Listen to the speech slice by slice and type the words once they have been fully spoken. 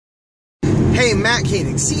Hey, Matt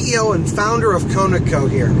Koenig, CEO and founder of Koenig Co.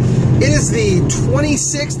 here. It is the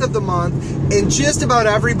 26th of the month, and just about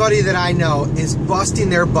everybody that I know is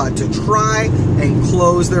busting their butt to try and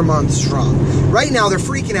close their month strong. Right now, they're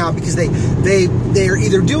freaking out because they're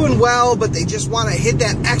either doing well, but they just want to hit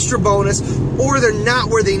that extra bonus, or they're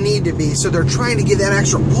not where they need to be, so they're trying to get that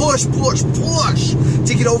extra push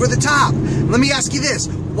to get over the top. Let me ask you this.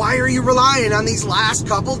 Why are you relying on these last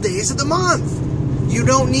couple days of the month? You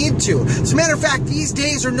don't need to. As a matter of fact, these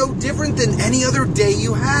days are no different than any other day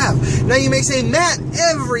you have. Now you may say, Matt,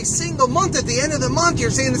 every single month at the end of the month, you're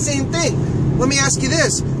saying the same thing. Let me ask you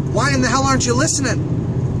this. Why in the hell aren't you listening?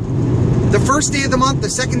 The first day of the month, the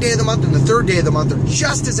second day of the month, and the third day of the month are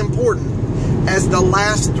just as important as the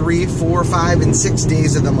last 3, 4, 5, and 6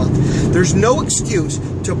 days of the month. There's no excuse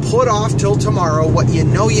to put off till tomorrow what you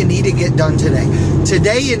know you need to get done today.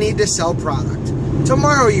 Today you need to sell product.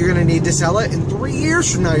 Tomorrow you're going to need to sell it, and 3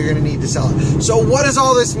 years from now you're going to need to sell it. So what does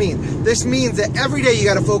all this mean? This means that every day you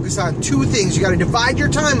got to focus on two things. You got to divide your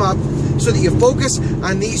time up so that you focus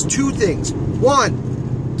on these two things. One,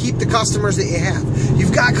 keep the customers that you have.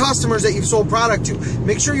 You've got customers that you've sold product to.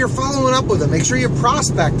 Make sure you're following up with them. Make sure you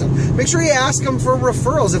prospect them. Make sure you ask them for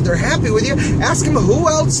referrals. If they're happy with you, ask them who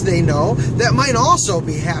else they know that might also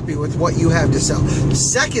be happy with what you have to sell.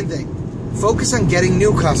 Second thing, focus on getting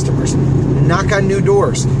new customers. Knock on new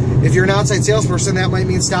doors. If you're an outside salesperson, that might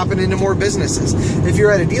mean stopping into more businesses. If you're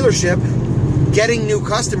at a dealership, getting new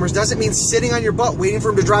customers doesn't mean sitting on your butt waiting for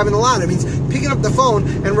them to drive in the lot. It means picking up the phone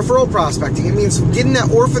and referral prospecting. It means getting that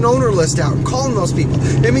orphan owner list out and calling those people.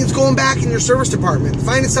 It means going back in your service department,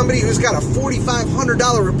 finding somebody who's got a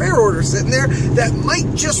 $4,500 repair order sitting there that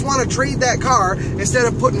might just want to trade that car instead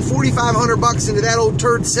of putting $4,500 into that old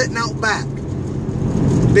turd sitting out back.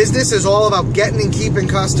 Business is all about getting and keeping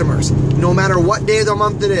customers, no matter what day of the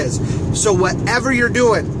month it is. So whatever you're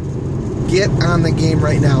doing, get on the game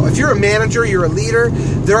right now. If you're a manager, you're a leader,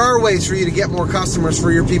 there are ways for you to get more customers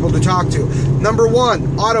for your people to talk to. Number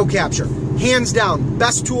one, auto capture. Hands down,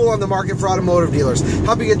 best tool on the market for automotive dealers.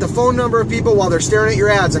 Help you get the phone number of people while they're staring at your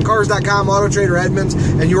ads on Cars.com, AutoTrader, Edmunds,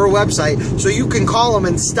 and your website, so you can call them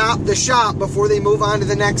and stop the shop before they move on to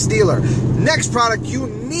the next dealer. Next product you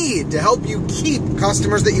need to help you keep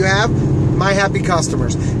customers that you have, My Happy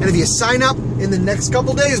Customers. And if you sign up in the next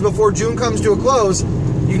couple days before June comes to a close,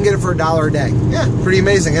 you can get it for $1 a day. Yeah, pretty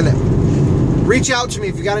amazing, isn't it? Reach out to me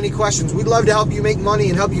if you got any questions. We'd love to help you make money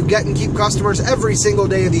and help you get and keep customers every single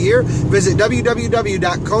day of the year. Visit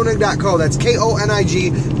www.koenig.co. That's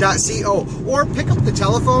Koenig.co. Or pick up the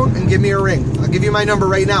telephone and give me a ring. I'll give you my number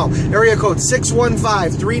right now. Area code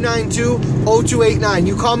 615-392-0289.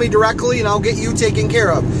 You call me directly and I'll get you taken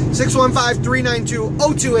care of.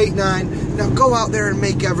 615-392-0289. Now go out there and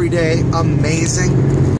make every day amazing.